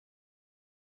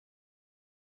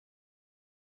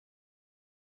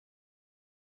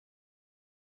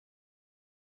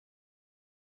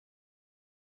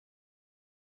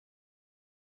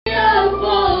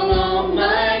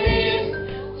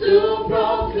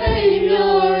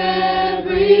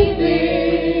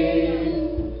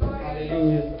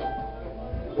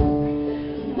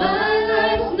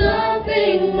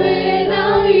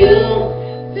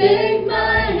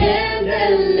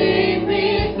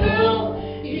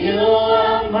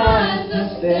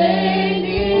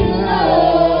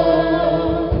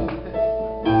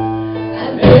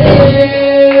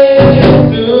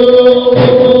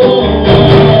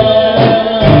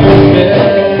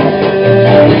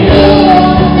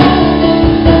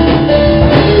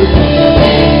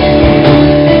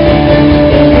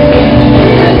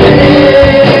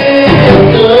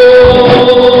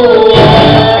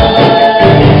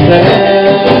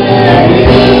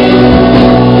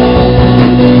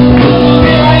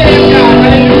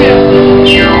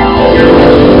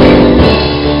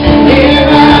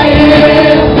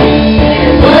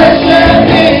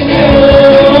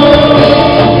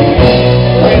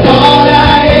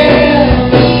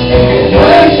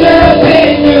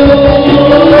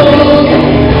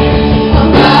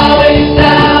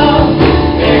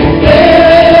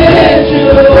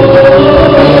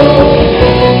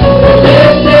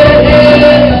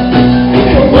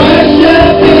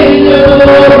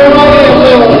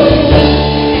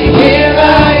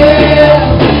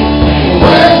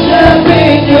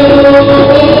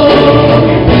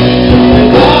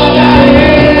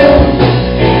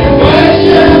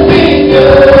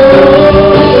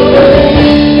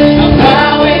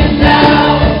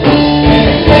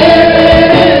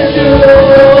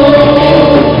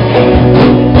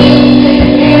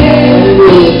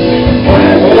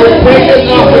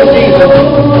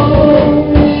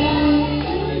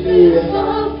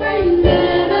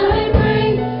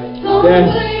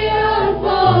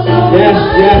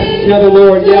Tell the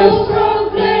Lord, yes.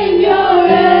 Proclaim your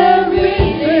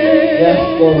everything. Yes,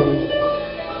 Lord.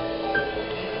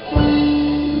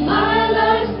 My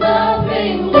life's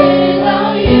nothing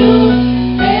without you.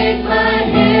 Take my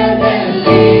hand and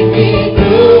lead me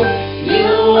through.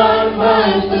 You are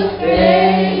my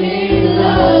sustaining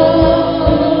love.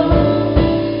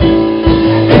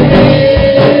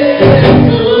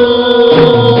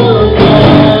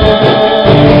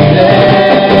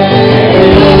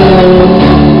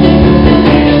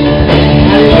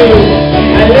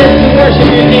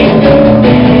 Worship your name.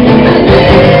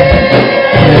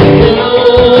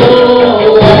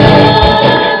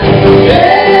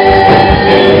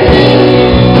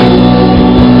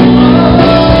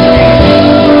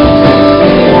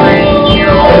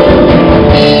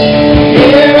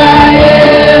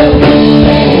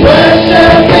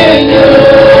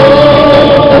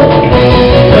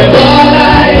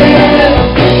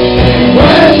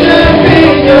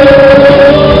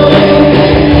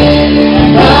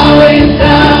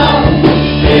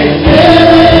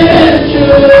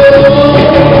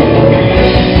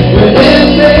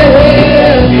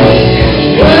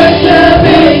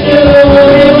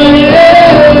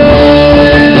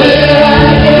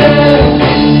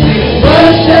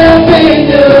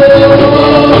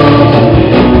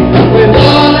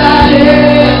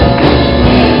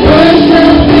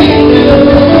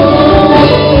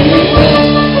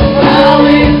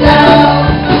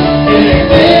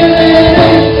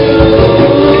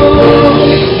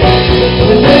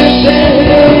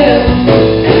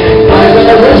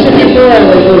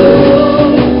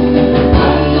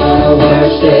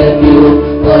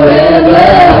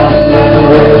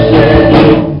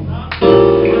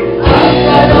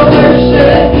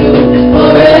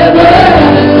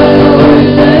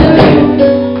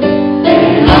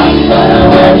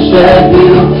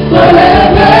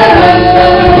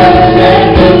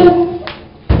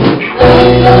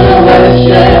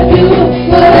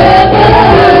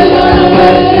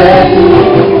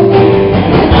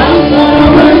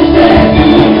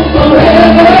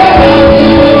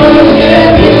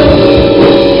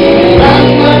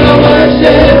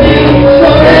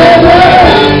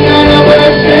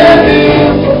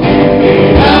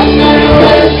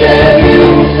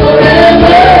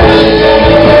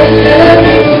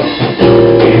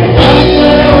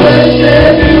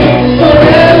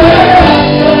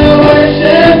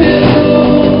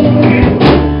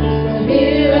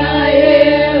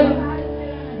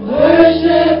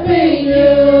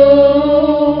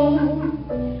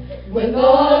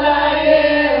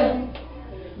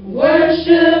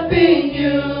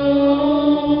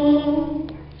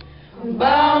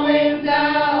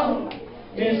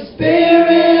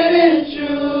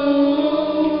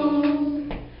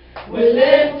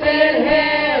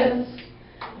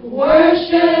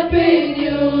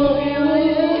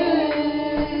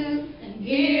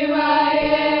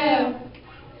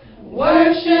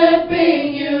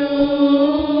 Worshiping you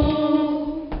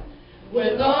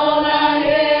with all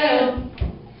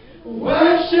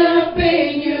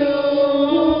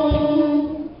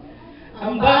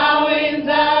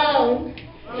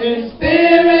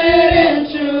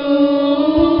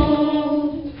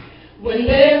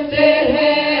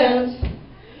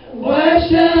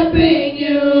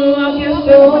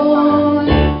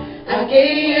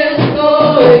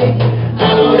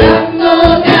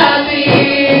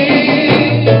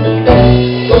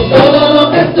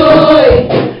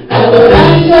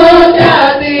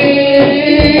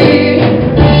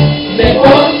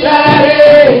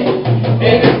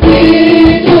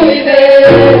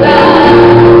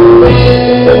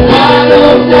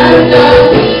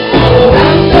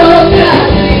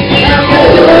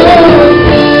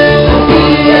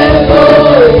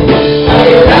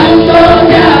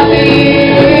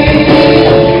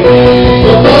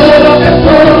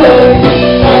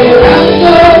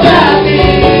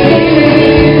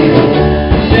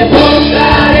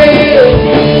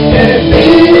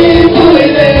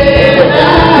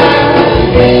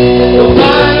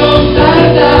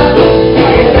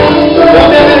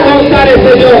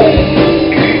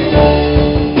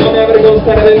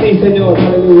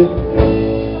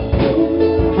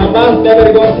no te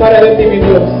avergonzaré de ti, mi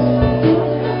Dios.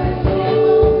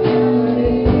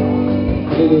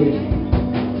 Aleluya.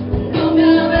 No me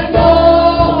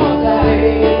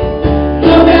avergonzaré,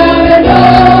 no me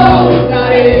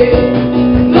avergonzaré,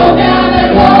 no me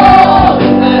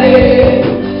avergonzaré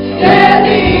de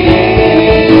ti.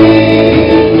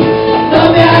 No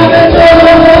me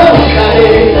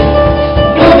avergonzaré,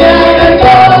 no me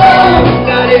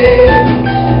avergonzaré,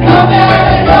 no me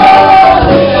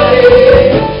avergonzaré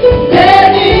de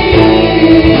ti.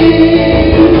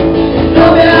 No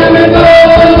me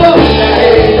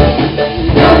avergonzaré,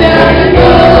 no me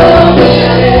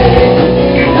avergonzaré,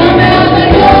 no me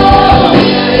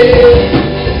avergonzaré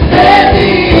de ti.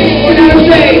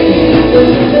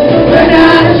 We're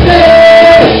not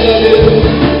ashamed of you.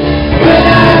 We're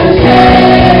not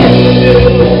ashamed of you.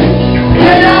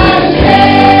 We're not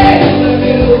ashamed of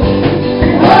you.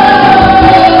 Oh,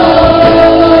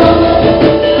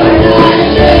 we're not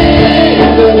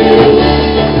ashamed of you.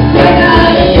 We're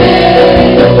not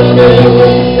ashamed of you.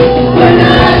 We're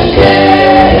not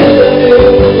ashamed of you.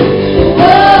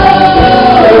 Oh,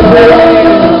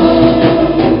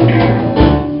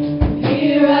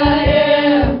 here I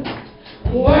am,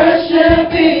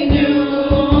 worshiping you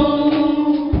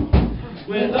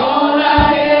with all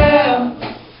I am,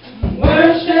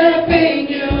 worshiping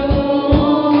you.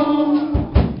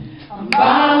 I'm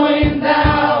bowing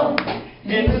down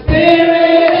in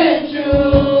spirit and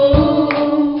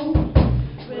truth,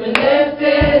 with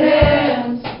lifted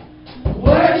hands,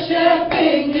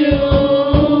 worshiping you.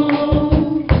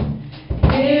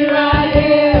 Here I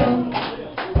am,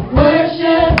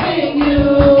 worshiping you.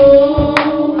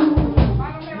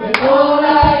 With all I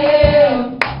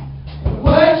am,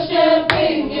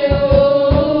 worshiping you,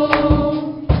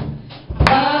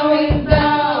 bowing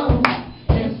down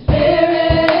in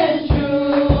spirit and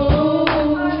truth,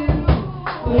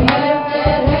 with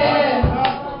lifted hands,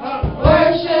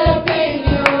 worshiping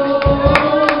you.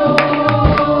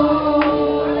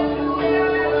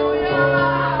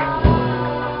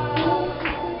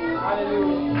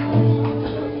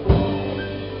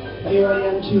 Here I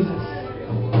am, Jesus.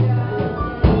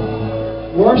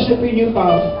 Worshiping you,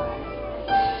 Father.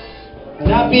 And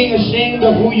not being ashamed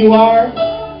of who you are.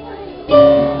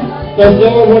 Because,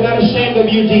 Lord, we're not ashamed of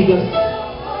you, Jesus.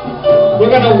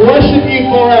 We're going to worship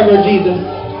you forever, Jesus.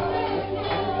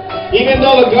 Even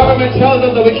though the government tells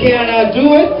us that we cannot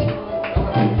do it,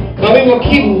 but we will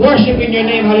keep worshiping your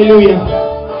name, hallelujah,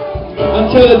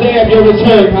 until the day of your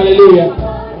return, hallelujah.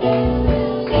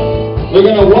 We're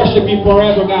going to worship you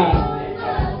forever, God.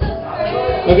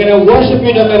 We're going to worship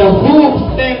you no matter who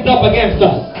stands up against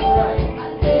us.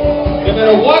 No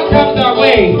matter what comes our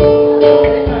way.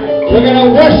 We're going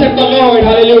to worship the Lord,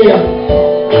 hallelujah.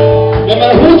 No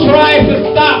matter who tries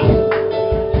to stop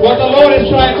what the Lord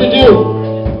is trying to do,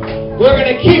 we're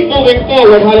going to keep moving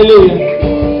forward, hallelujah.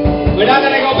 We're not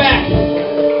going to go back.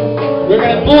 We're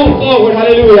going to move forward,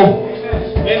 hallelujah.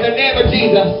 In the name of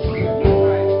Jesus.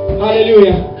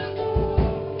 Hallelujah.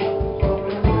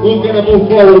 Who's going to move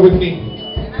forward with me?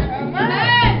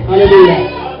 Hallelujah.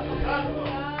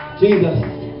 Jesus.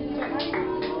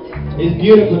 It's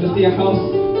beautiful to see a house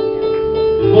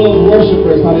full of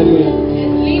worshipers. Hallelujah. Es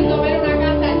lindo ver una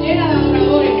casa llena de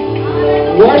adoradores,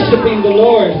 Worshiping the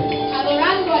Lord.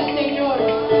 adorando al Señor,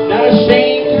 Not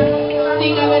ashamed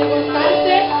sin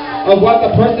avergonzarse of what the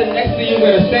person next to you is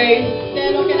going to say.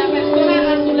 de lo que la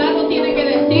persona a su lado tiene que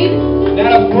decir,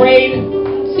 Not afraid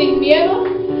sin miedo,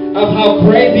 of how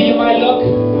crazy you might look.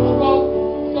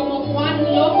 como cuán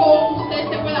loco usted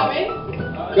se pueda ver,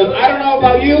 Because I don't know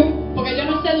about you, porque yo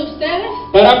no sé de ustedes,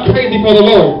 but I'm crazy for the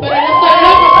Lord. pero yo estoy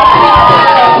loco por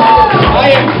Cristo. I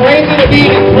am crazy to be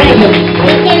in His presence. Yo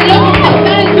estoy loco por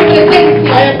estar en su presencia.